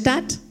deine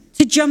Stadt,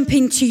 to jump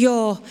into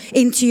your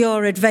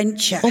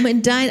adventure. um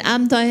in dein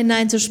Abenteuer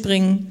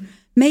hineinzuspringen.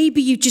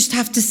 Maybe you just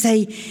have to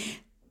say,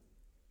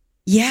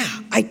 yeah,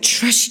 I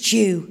trust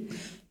you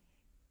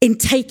in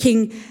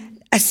taking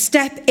a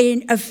step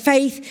in of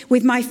faith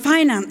with my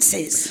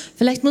finances.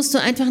 Vielleicht musst du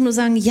einfach nur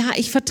sagen, ja,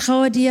 ich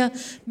vertraue dir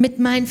mit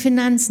meinen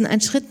Finanzen, ein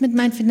Schritt mit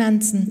meinen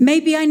Finanzen.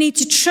 Maybe I need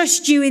to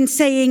trust you in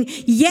saying,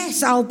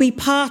 yes, I'll be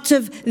part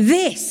of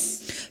this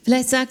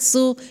Vielleicht sagst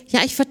du, ja,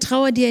 ich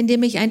vertraue dir,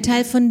 indem ich ein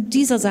Teil von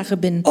dieser Sache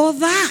bin. or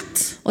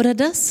that. Oder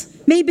das.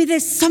 Maybe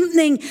there's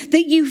something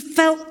that you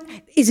felt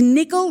is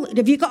niggle.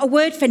 Have you got a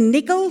word for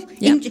niggle?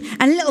 Yeah.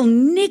 A little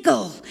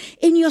niggle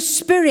in your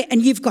spirit,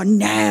 and you've gone,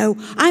 no,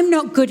 I'm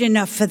not good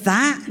enough for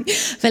that.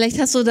 Vielleicht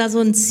hast du da so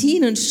ein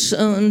Ziehen und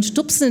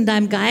Stupsen in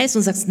deinem Geist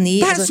und sagst, nee,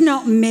 That's also,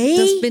 not me.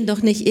 das bin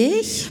doch nicht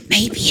ich.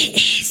 Maybe it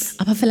is.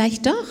 Aber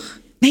vielleicht doch.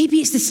 Maybe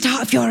it's the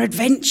start of your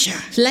adventure.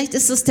 Vielleicht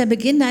ist es der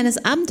Beginn deines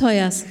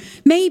Abenteuers.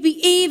 Maybe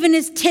even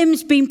as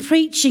Tim's been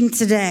preaching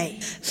today,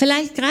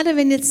 Vielleicht gerade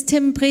wenn jetzt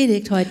Tim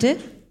predigt heute,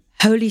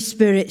 Holy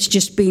Spirit's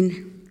just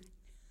been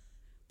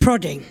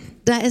prodding.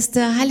 da ist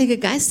der Heilige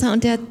Geist da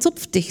und der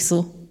zupft dich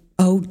so.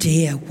 Oh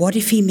dear, what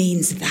if he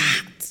means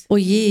that? Oh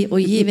je,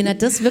 wenn er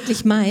das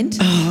wirklich meint.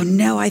 Oh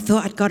no, I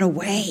thought I'd got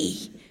away.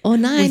 Oh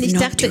nein, With ich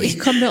not dachte, doing ich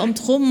komme da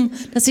drum,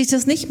 dass ich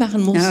das nicht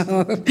machen muss.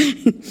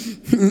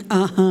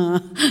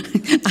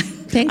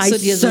 Denkst I du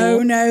dir so so?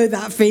 know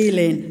that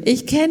feeling.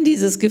 Ich kenne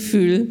dieses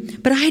Gefühl,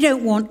 But I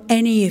don't want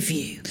any of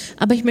you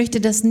aber ich möchte,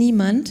 dass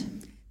niemand,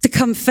 to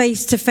come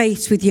face to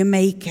face with your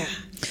maker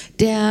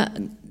der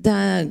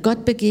da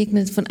Gott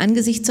begegnet von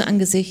Angesicht zu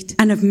Angesicht,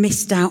 and have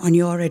missed out on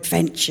your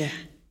adventure.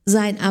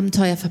 sein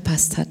Abenteuer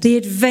verpasst hat. The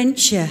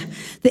adventure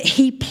that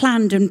he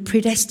planned and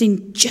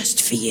predestined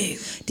just for you.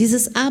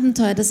 Dieses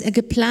Abenteuer, das er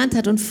geplant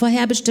hat und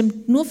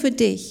vorherbestimmt nur für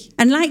dich.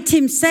 And like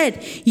Tim said,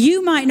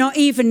 you might not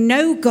even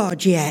know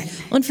God yet.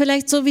 Und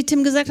vielleicht, so wie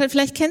Tim gesagt hat,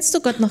 vielleicht kennst du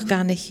Gott noch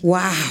gar nicht.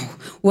 Wow.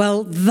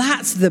 Well,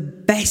 that's the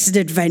best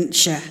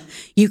adventure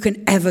you can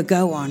ever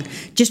go on,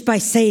 just by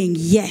saying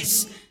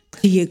yes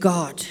to your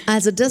God.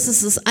 Also das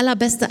ist das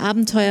allerbeste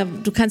Abenteuer.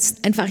 Du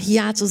kannst einfach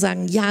Ja zu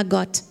sagen, ja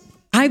Gott.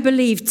 I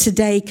believe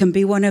today can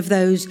be one of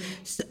those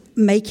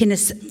making a,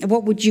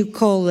 what would you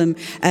call them,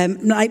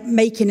 like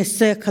making a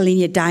circle in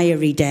your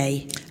diary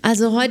day.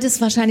 Also heute ist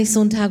wahrscheinlich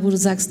so ein Tag, wo du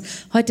sagst,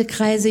 heute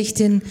kreise ich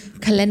den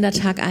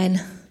Kalendertag ein.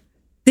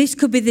 This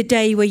could be the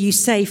day where you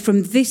say,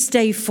 from this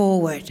day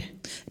forward,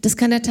 Das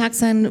kann der Tag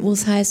sein, wo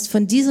es heißt,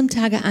 von diesem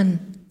Tage an,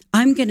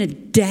 I'm going to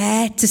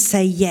dare to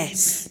say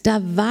yes da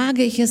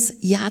wage ich es,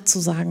 Ja zu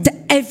sagen. to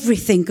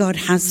everything God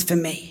has for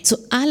me. Zu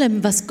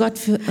allem, was Gott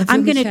für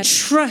I'm going mich to hat.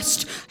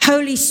 trust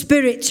Holy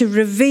Spirit to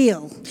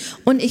reveal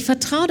Und ich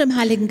vertraue dem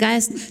Heiligen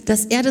Geist,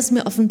 dass er das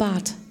mir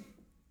offenbart.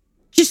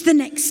 just the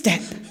next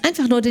step.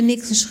 Einfach nur den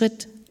nächsten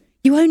Schritt.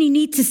 You only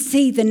need to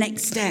see the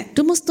next step.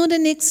 Du musst nur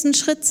den nächsten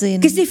Schritt sehen.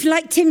 Because if,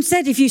 like Tim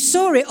said, if you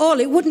saw it all,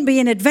 it wouldn't be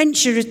an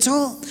adventure at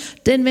all.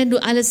 Denn wenn du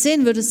alles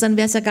sehen würdest, dann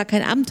wäre es ja gar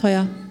kein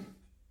Abenteuer.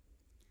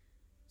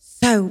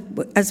 So,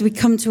 as we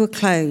come to a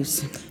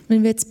close,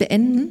 Wenn wir jetzt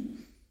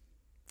beenden,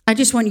 I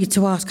just want you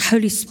to ask,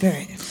 Holy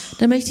Spirit,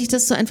 dann möchte ich,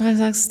 dass du einfach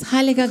sagst,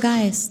 Heiliger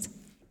Geist,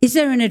 is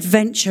there an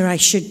adventure I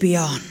should be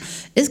on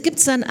es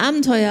gibt da ein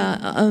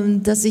Abenteuer,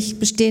 das ich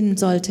bestehen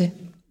sollte.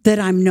 that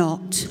I'm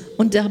not?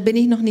 Und da bin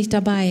ich noch nicht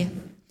dabei.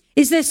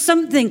 Is there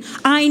something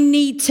I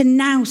need to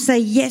now say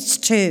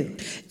yes to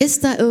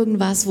Ist da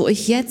irgendwas, wo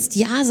ich jetzt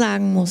Ja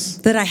sagen muss,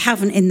 that I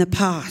haven't in the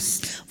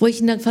past? wo ich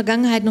in der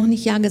Vergangenheit noch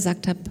nicht Ja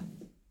gesagt habe?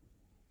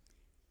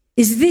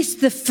 Is this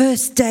the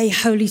first day,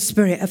 Holy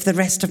Spirit, of the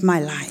rest of my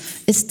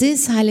life? Ist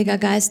dies, Heiliger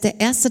Geist,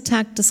 der erste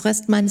Tag des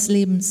Rest meines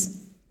Lebens?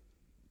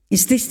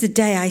 Is this the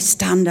day I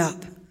stand up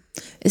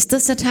Ist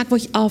das der Tag, wo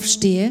ich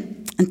aufstehe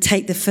and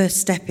take the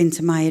first step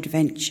into my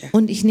adventure?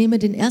 und ich nehme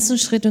den ersten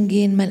Schritt und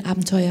gehe in mein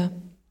Abenteuer?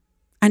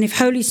 And if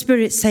Holy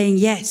Spirit's saying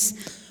yes,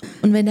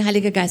 Und wenn der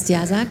Heilige Geist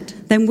Ja sagt,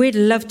 then we'd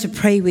love to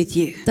pray with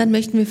you. dann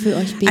möchten wir für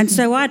euch beten. And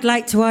so I'd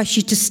like to ask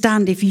you to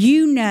stand if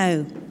you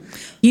know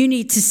you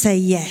need to say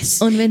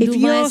yes. Und wenn If du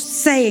you're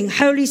weißt- saying,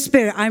 Holy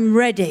Spirit, I'm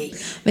ready.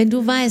 Wenn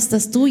du weißt,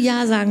 dass du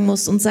Ja sagen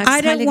musst und sagst,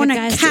 I don't Heiliger wanna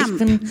Geist, camp.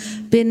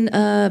 ich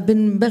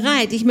bin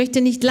bereit, ich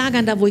möchte nicht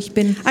lagern da, wo ich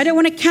bin. I don't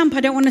want to camp. I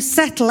don't want to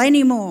settle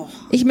anymore.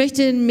 Ich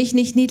möchte mich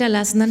nicht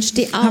niederlassen, dann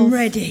steh I'm auf.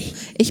 ready.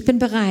 Ich bin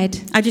bereit.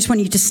 I just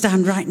want you to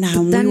stand right now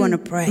and we Dann, want to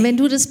pray. wenn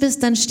du das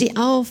bist, dann steh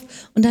auf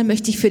und dann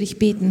möchte ich für dich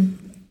beten.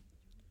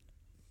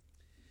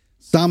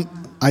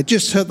 I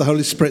just heard the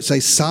Holy Spirit say,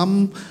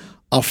 some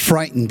are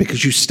frightened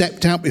because you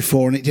stepped out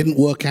before and it didn't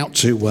work out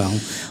too well.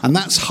 And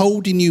that's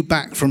holding you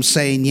back from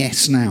saying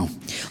yes now.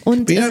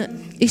 Und You know-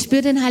 ich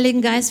spüre den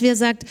Heiligen Geist, wie er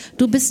sagt,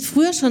 du bist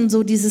früher schon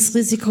so dieses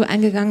Risiko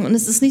eingegangen und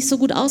es ist nicht so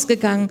gut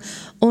ausgegangen.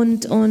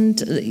 Und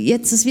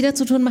jetzt es wieder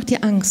zu tun, macht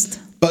dir Angst.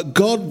 But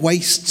God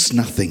wastes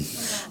nothing.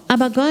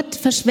 Aber Gott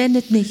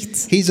verschwendet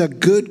nichts. He's a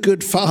good,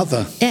 good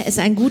father. Er ist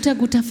ein guter,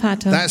 guter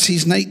Vater. That's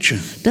his nature.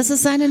 Das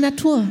ist seine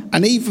Natur.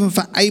 And even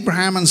for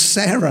Abraham and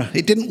Sarah,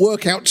 it didn't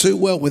work out too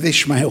well with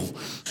Ishmael.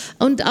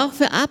 Und auch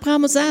für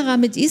Abraham und Sarah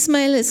mit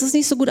Ismael ist es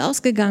nicht so gut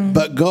ausgegangen.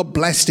 But God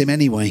blessed him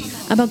anyway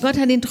Aber Gott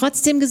hat ihn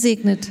trotzdem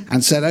gesegnet.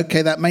 and said,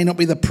 okay, that may not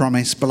be the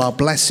promise, but I'll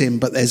bless him,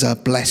 but there's a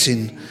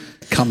blessing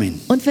coming.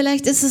 Und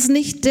vielleicht ist es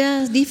nicht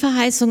die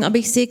Verheißung, aber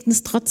ich segne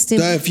es trotzdem.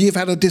 So if you've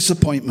had a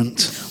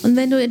disappointment, Und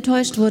wenn du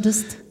enttäuscht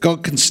wurdest,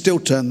 God can still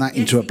turn that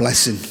into a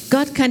blessing.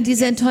 Gott kann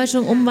diese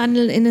Enttäuschung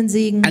umwandeln in den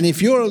Segen. And if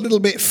you're a little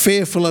bit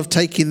fearful of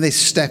taking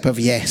this step of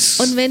yes,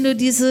 Und wenn du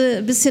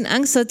diese bisschen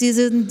Angst hast,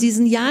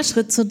 diesen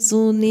Ja-Schritt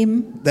zu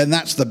nehmen, then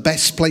that's the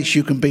best place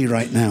you can be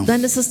right now.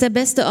 dann ist es der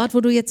beste Ort,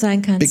 wo du jetzt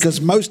sein kannst. Because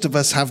most of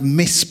us have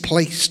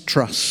misplaced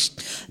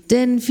trust.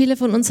 Denn viele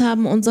von uns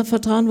haben unser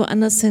Vertrauen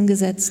woanders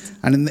hingesetzt.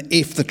 And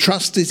if the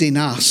trust is in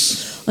us,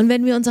 Und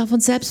wenn wir uns auf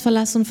uns selbst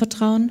verlassen und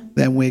vertrauen,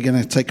 then we're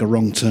going to take a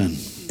wrong turn.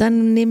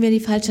 dann nehmen wir die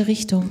falsche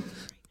Richtung.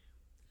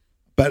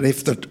 But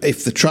if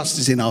the trust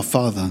is in our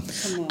Father,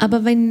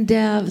 Aber wenn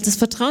das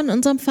Vertrauen in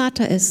unserem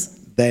Vater ist,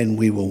 then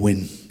we will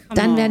win.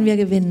 dann werden wir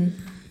gewinnen.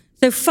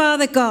 So,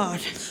 Father God,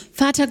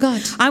 Vater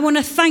Gott, I want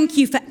to thank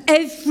you for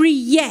every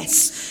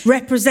yes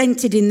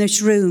represented in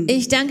this room.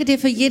 ich danke dir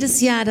für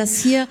jedes Jahr, das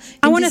hier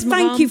I in want to diesem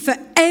thank you Raum, for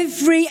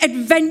every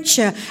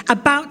adventure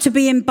about to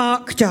be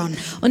embarked on.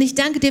 und ich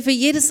danke dir für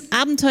jedes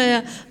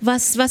Abenteuer,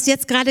 was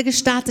jetzt gerade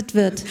gestartet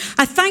wird.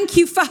 I thank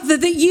you, Father,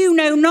 that you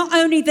know not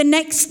only the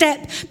next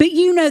step, but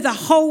you know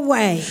the whole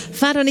way.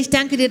 Vater, und ich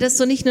danke dir, dass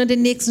du nicht nur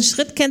den nächsten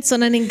Schritt kennst,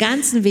 sondern den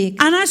ganzen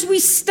Weg. And as we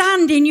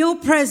stand in your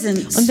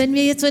presence Und wenn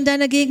wir jetzt so in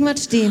deiner Gegenwart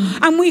stehen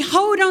and we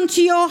hold on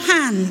to your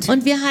hand,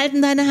 und wir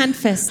halten deine Hand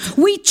fest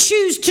we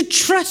choose to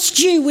trust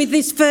you with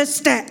this first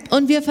step.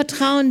 und wir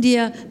vertrauen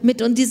dir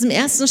mit diesem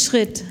ersten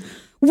Schritt.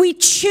 We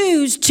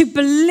choose to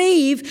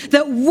believe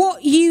that what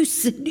you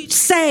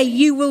say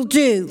you will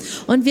do.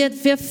 Und wir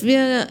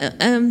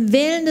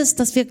wählen es,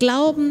 dass wir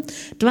glauben,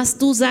 was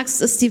du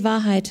sagst, ist die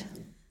Wahrheit.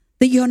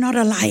 That you're not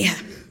a liar.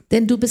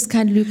 Denn du bist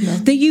kein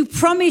Lügner. That you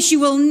promise you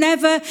will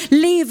never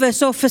leave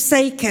us or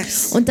forsake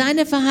us. Und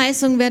deine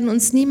Verheißungen werden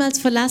uns niemals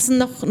verlassen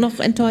noch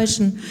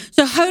enttäuschen.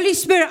 So Holy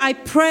Spirit, I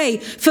pray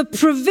for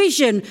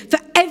provision for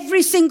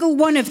every single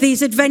one of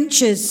these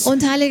adventures.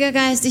 Und Heiliger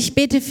Geist, ich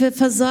bete für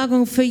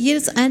Versorgung für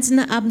jedes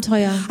einzelne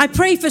Abenteuer. I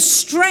pray for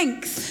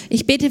strength.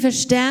 Ich bete für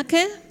Stärke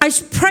I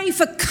pray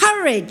for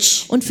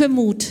courage. und für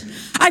Mut.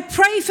 I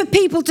pray for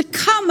people to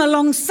come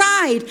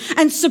alongside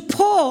and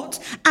support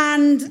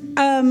and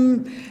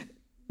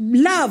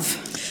love.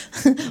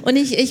 Und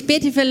ich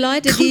bete für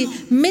Leute, die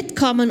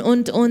mitkommen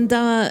und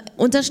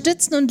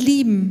unterstützen und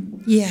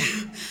lieben. Yeah.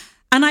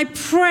 And I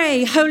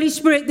pray, Holy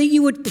Spirit, that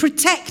you would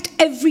protect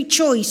every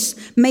choice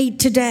made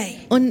today.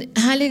 Und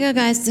Heiliger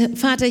Geist,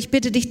 Vater, ich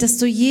bitte dich, dass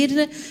du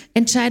jede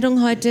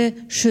Entscheidung heute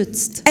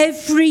schützt.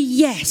 Every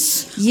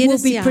yes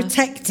Jedes will be Ja.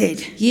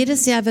 protected.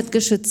 Jedes Jahr wird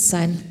geschützt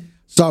sein.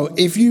 So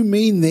if you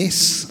mean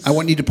this, I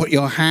want you to put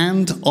your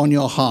hand on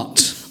your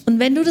heart. Und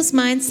wenn du das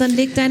meinst, dann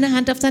leg deine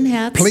Hand auf dein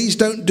Herz. Please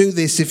don't do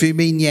this if you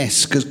mean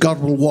yes, because God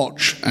will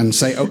watch and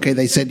say, okay,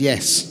 they said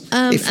yes.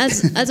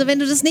 Also wenn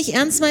du das nicht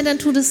ernst meinst, dann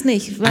tu das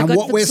nicht. Weil And Gott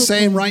what wird we're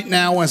saying zugucken. right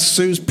now, as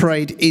Sue's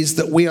prayed, is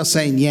that we are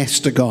saying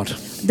yes to God.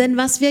 Denn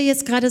was wir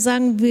jetzt gerade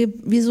sagen,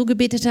 wie so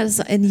gebetet hat,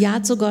 ist ein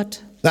Ja zu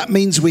Gott. That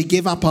means we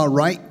give up our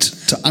right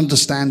to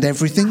understand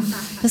everything.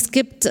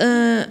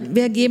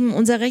 Wir geben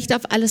unser Recht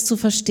auf alles zu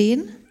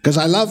verstehen. Because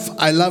I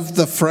love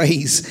the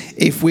phrase,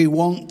 if we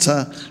want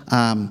to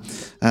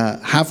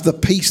have the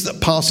peace that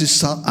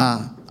passes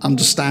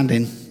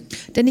understanding,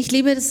 Denn ich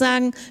liebe das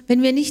Sagen,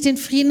 wenn wir nicht den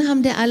Frieden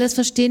haben, der alles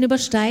Verstehen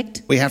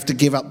übersteigt, we have to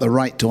give up the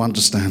right to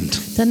understand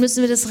dann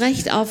müssen wir das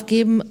Recht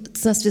aufgeben,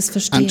 dass wir es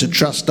and to verstehen.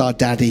 trust our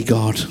daddy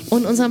God.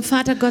 Und unserem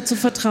Vater Gott zu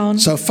vertrauen.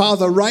 So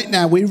Father, right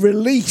now we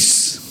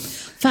release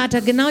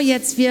Vater, genau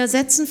jetzt, wir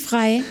setzen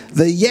frei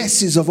the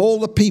yeses of all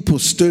the people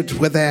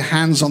stood with their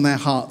hands on their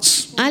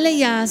hearts. alle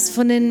Ja's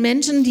von den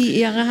Menschen, die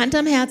ihre Hand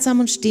am Herz haben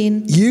und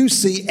stehen. You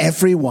see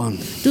everyone.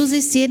 Du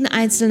siehst jeden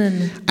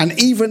Einzelnen. And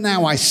even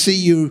now I see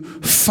you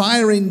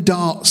firing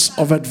darts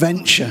of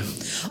adventure.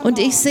 Und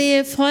ich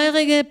sehe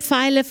feurige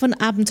Pfeile von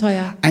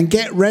Abenteuer. And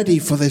get ready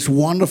for this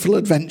wonderful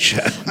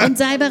adventure. Und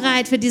sei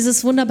bereit für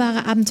dieses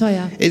wunderbare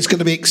Abenteuer. It's going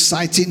to be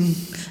exciting.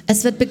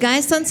 Es wird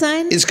begeisternd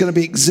sein. It's going to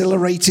be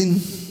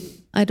exhilarating.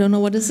 I don't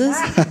know what this is.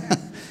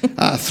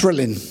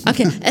 Thrilling.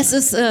 Okay, es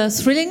ist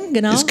thrilling,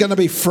 genau. It's going to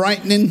be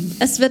frightening.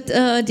 Es wird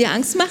dir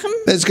Angst machen.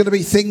 There's going to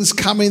be things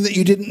coming that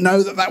you didn't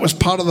know that was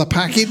part of the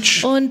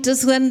package. Und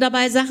es werden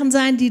dabei Sachen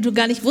sein, die du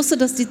gar nicht wusstest,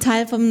 dass die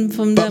Teil vom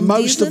But Deal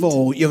most of sind.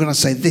 all, you're going to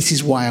say, this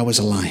is why I was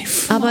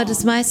alive. Aber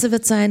das meiste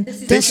wird sein,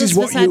 This das is ist,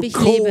 what weshalb you ich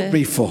called me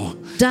lebe. for.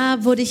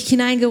 Da wurde ich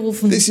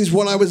hineingerufen. This is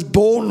what I was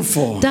born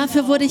for.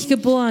 Dafür wurde ich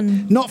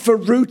geboren. Not for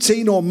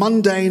routine or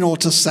mundane or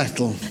to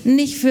settle,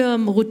 Nicht für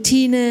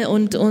Routine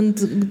und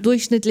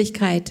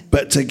Durchschnittlichkeit,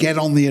 but to get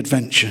on the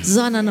adventure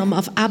sondern um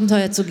auf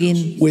Abenteuer zu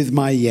gehen. with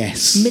my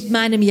yes. Mit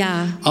meinem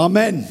Ja.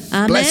 Amen.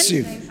 Amen. Bless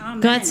you.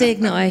 Gott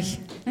segne euch.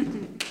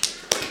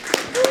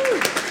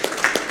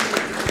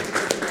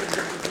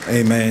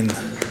 Amen.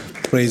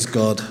 Praise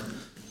God.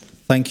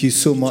 Thank you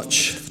so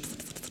much.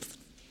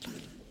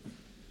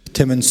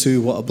 Tim and Sue,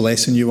 what a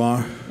blessing you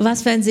are.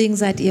 Was für ein Segen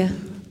seid ihr.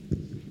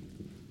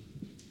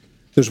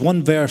 There's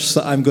one verse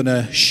that I'm going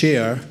to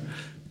share,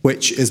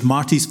 which is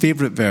Marty's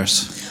favorite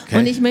verse.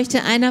 Und ich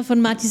möchte einer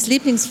von Martis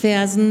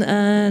Lieblingsversen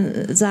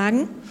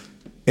sagen.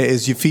 It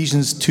is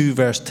Ephesians 2,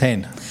 verse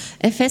 10,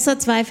 Epheser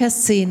 2,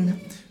 Vers 10.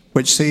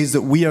 which says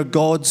that we are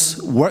God's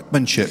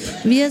workmanship,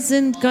 Wir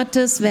sind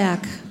Gottes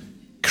Werk,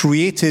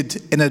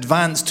 created in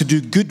advance to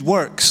do good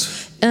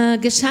works,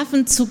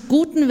 geschaffen zu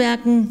guten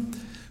Werken,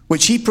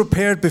 which he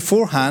prepared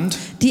beforehand.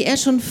 die er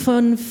schon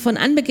von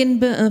Anbeginn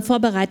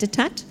vorbereitet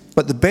hat.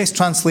 But the best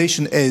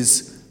translation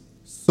is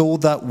so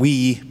that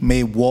we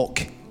may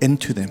walk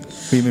into them.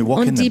 We may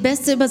walk in Und die them.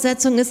 beste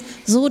Übersetzung ist,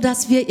 so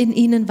dass wir in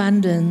ihnen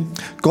wandeln.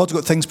 God's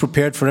got things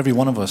prepared for every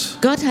one of us.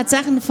 Gott hat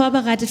Sachen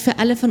vorbereitet für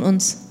alle von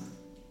uns.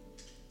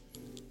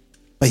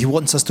 But He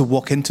wants us to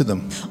walk into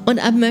them. Und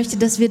er möchte,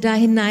 dass wir da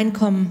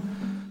hineinkommen.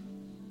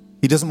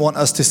 He doesn't want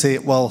us to say,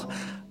 well,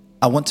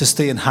 I want to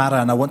stay in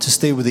Haran, I want to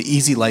stay with the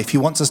easy life. He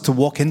wants us to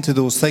walk into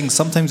those things.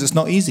 Sometimes it's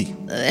not easy.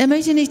 Er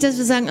möchte nicht, dass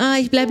wir sagen,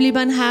 ich bleibe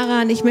lieber in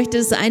Haran, ich möchte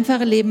das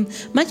einfache Leben.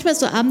 Manchmal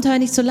ist so Abenteuer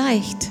nicht so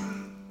leicht.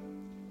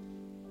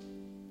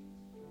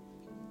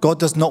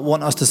 God does not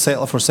want us to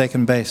settle for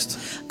second best.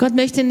 Gott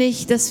möchte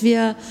nicht, dass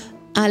wir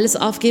alles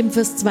aufgeben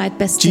fürs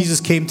Zweitbeste.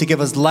 Jesus came to give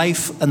us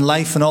life and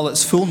life in all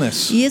its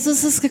fullness.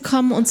 Jesus ist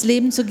gekommen, uns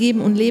Leben zu geben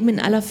und Leben in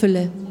aller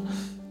Fülle.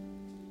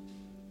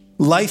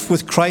 Life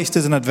with Christ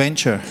is an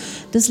adventure.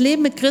 Das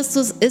Leben mit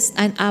Christus ist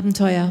ein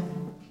Abenteuer.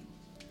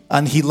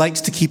 And He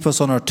likes to keep us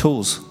on our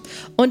toes.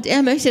 Und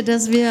er möchte,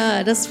 dass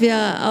wir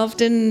auf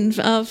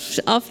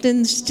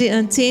den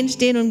Zehen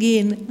stehen und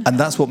gehen. And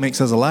that's what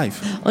makes us alive.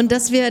 Und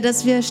dass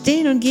wir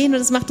stehen und gehen und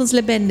das macht uns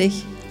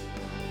lebendig.